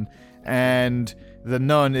husband. And the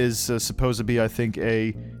nun is supposed to be, I think,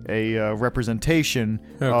 a representation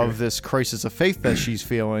of this crisis of faith that she's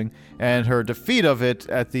feeling, and her defeat of it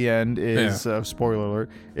at the end is spoiler alert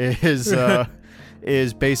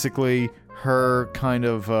is basically her kind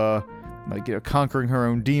of conquering her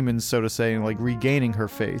own demons, so to say, and regaining her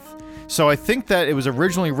faith. So I think that it was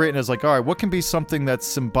originally written as all right, what can be something that's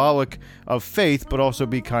symbolic of faith but also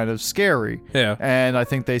be kind of scary? Yeah. And I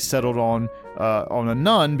think they settled on a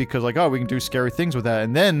nun because we can do scary things with that.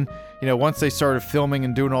 And then once they started filming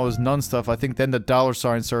and doing all this nun stuff, I think then the dollar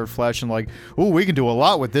signs started flashing ooh, we can do a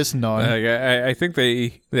lot with this nun. I think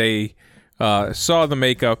they saw the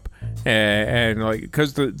makeup and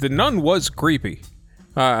because the nun was creepy.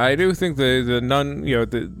 I do think the nun,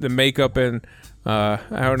 the makeup and I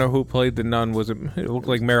don't know who played the nun. It looked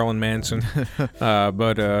like Marilyn Manson,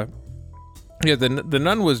 but the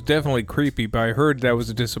nun was definitely creepy. But I heard that was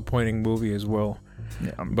a disappointing movie as well.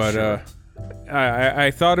 Yeah, but sure. I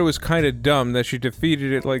thought it was kind of dumb that she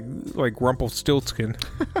defeated it like Rumpelstiltskin.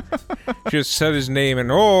 Just said his name and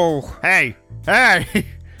hey.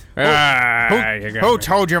 Who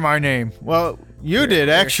told you my name? Well, you did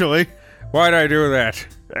actually. Why'd I do that?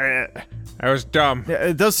 That was dumb. Yeah,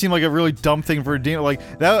 it does seem like a really dumb thing for a demon. Like,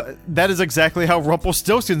 that is exactly how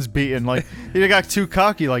Rumpelstiltskin's beaten. Like, he got too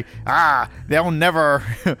cocky. Like, they'll never...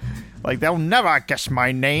 like, they'll never guess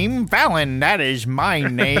my name. Valen, that is my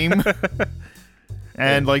name.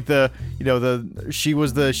 And, like, she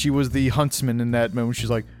was the huntsman in that moment. She's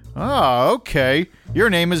like, oh, okay. Your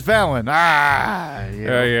name is Valen.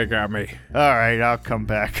 You got me. All right, I'll come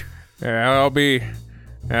back. Yeah, I'll be...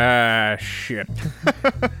 shit.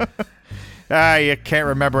 You can't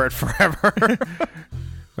remember it forever.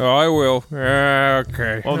 Oh, I will.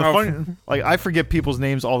 Okay. Well, like, I forget people's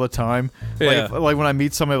names all the time. Yeah. Like when I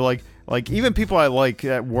meet somebody, like even people I like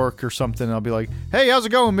at work or something, I'll be like, hey, how's it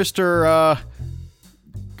going, Mr.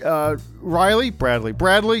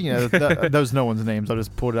 Bradley, you know, those no one's names. I'll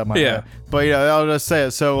just pull it out my head. But I'll just say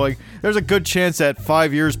it. So like, there's a good chance that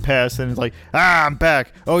 5 years pass and it's like, I'm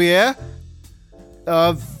back. Oh yeah,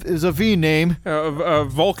 is a V name.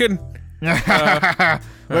 Vulcan. Wait,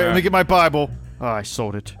 let me get my Bible. Oh, I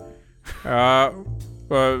sold it.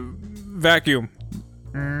 Vacuum.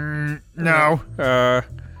 No.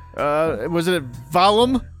 Was it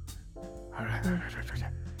Valum?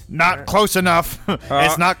 Not close enough.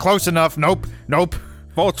 It's not close enough. Nope.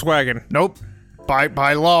 Volkswagen. Nope.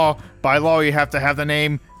 By law, you have to have the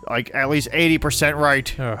name like at least 80%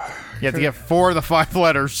 right. You have to get 4 of the 5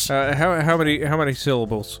 letters. How many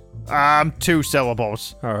syllables? 2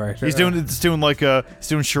 syllables. All right. He's doing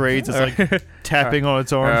charades. It's like tapping on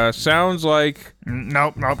its arm. Sounds like.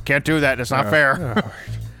 Nope. Can't do that. It's not fair.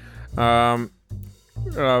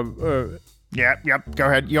 Yep. Go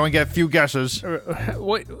ahead. You only get a few guesses.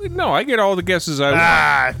 Wait, no, I get all the guesses I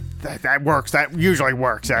want. That works. That usually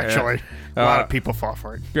works, actually. A lot of people fall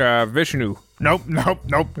for it. Vishnu. Nope.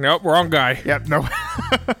 Nope, wrong guy. Yep, nope.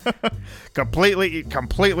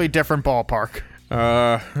 completely different ballpark.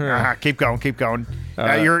 Keep going.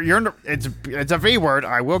 It's a V word.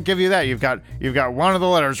 I will give you that. You've got 1 of the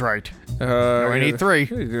letters right. We need 3.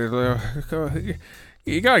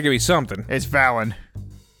 You gotta give me something. It's Valen.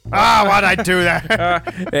 Why'd I do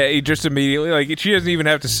that? He just immediately, like, she doesn't even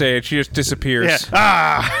have to say it. She just disappears.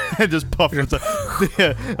 Yeah. It just puffs. It's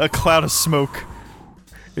a cloud of smoke.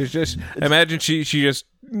 It's just, imagine she just,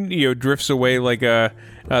 drifts away like the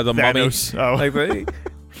Thanos. Mummy.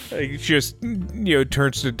 Like, she just,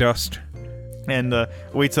 turns to dust. And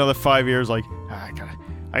waits another 5 years. Like, I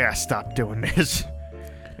gotta stop doing this.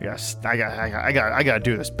 I gotta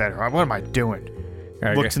do this better. What am I doing?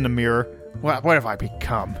 Looks in the mirror. What have I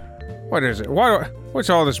become? What is it? What's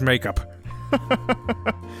all this makeup?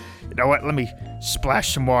 You know what? Let me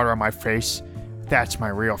splash some water on my face. That's my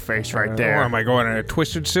real face right there. Am I going to a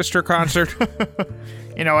Twisted Sister concert?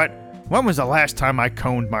 You know what? When was the last time I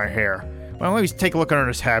combed my hair? Well, let me take a look under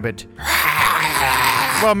this habit.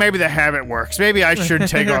 Well, maybe the habit works. Maybe I should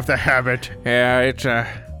take off the habit. Yeah, it's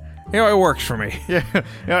it works for me. Yeah,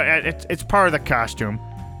 it's part of the costume.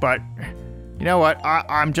 But you know what?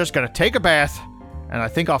 I'm just gonna take a bath, and I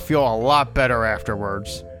think I'll feel a lot better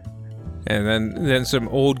afterwards. And then some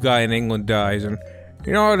old guy in England dies, and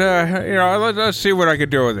you know what? Let's see what I can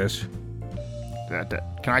do with this.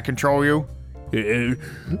 Can I control you?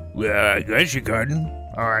 Yes, you can.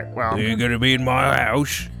 All right. Well, you're gonna be in my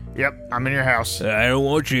house. Yep, I'm in your house. I don't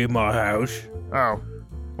want you in my house. Oh,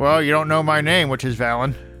 well, you don't know my name, which is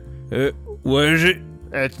Valen. What is it?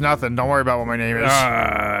 It's nothing. Don't worry about what my name is.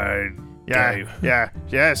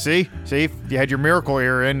 Yeah. See, if you had your miracle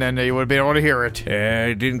ear in, then you would have been able to hear it. Yeah,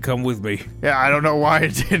 it didn't come with me. Yeah, I don't know why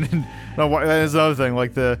it didn't. No, that's another thing.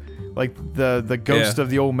 Like the ghost of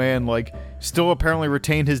the old man, like, still apparently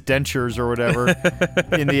retained his dentures or whatever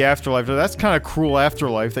in the afterlife. So that's kind of cruel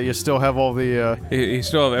afterlife that you still have all the. He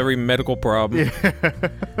still have every medical problem. Yeah.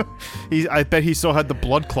 I bet he still had the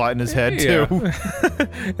blood clot in his head too.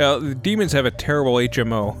 Now, the demons have a terrible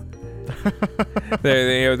HMO.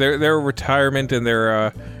 Their retirement and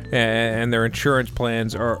their insurance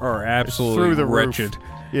plans are absolutely through the wretched.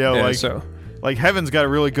 Roof. Yeah, like heaven's got a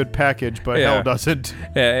really good package, but hell doesn't.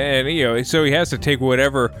 And so he has to take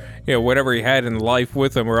whatever he had in life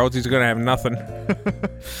with him, or else he's gonna have nothing.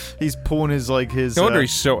 He's pulling his. No wonder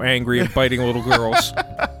he's so angry and biting little girls.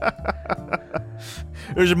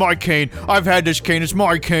 This is my cane. I've had this cane. It's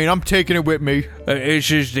my cane. I'm taking it with me.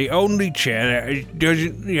 This is the only chair that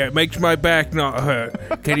doesn't. It makes my back not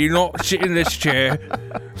hurt. Can you not sit in this chair?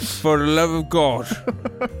 For the love of God.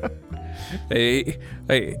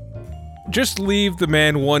 Just leave the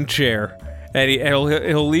man one chair, and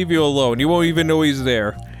he'll leave you alone. You won't even know he's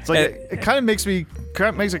there. It's like it kind of makes me kind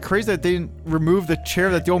of makes it crazy that they didn't remove the chair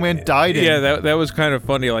that the old man died in. Yeah, that was kind of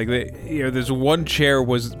funny. Like, this one chair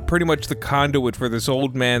was pretty much the conduit for this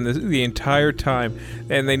old man the entire time,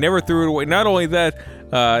 and they never threw it away. Not only that,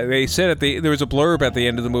 they said there was a blurb at the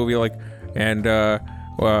end of the movie, like, and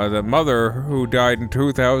the mother who died in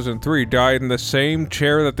 2003 died in the same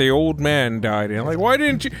chair that the old man died in. Like, why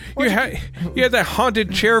didn't you? You had that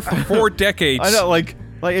haunted chair for 4 decades. I know, like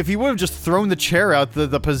if you would have just thrown the chair out,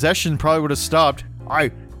 the possession probably would have stopped.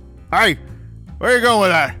 Hey, where you going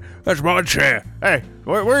with that? That's my chair. Hey,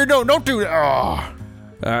 where you going? Don't do that. Oh.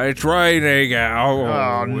 It's raining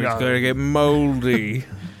out. No. It's gonna get moldy.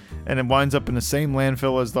 And it winds up in the same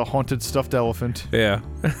landfill as the haunted stuffed elephant. Yeah.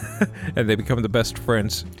 And they become the best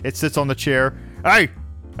friends. It sits on the chair. Hey!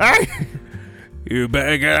 You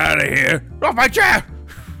better get out of here. Off my chair!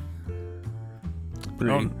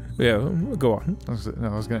 Yeah, go on. I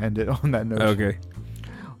was going to end it on that note. Okay.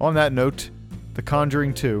 On that note, The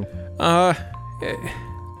Conjuring 2.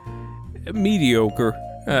 Mediocre.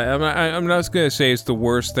 I'm not going to say it's the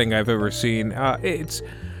worst thing I've ever seen. It's...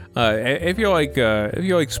 if you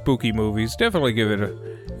like spooky movies, definitely give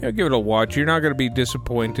it a watch. You're not going to be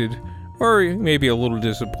disappointed, or maybe a little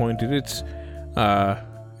disappointed. It's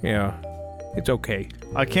it's okay.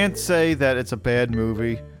 I can't say that it's a bad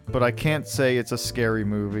movie, but I can't say it's a scary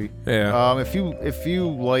movie. Yeah. If you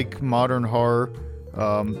like modern horror,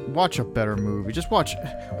 watch a better movie. Just watch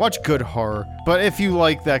good horror. But if you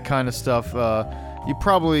like that kind of stuff, you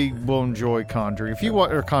probably will enjoy Conjuring.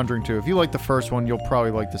 Or Conjuring 2. If you like the first one, you'll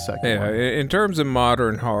probably like the second one. Yeah, in terms of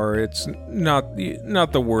modern horror, it's not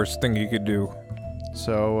the worst thing you could do.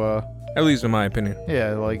 So, at least in my opinion.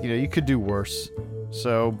 Yeah, like, you could do worse.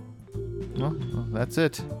 So, well, that's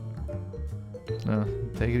it.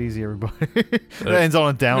 Take it easy, everybody. That ends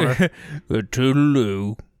on a downer. The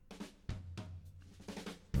toodaloo.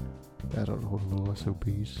 I don't know, little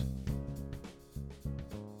SOBs.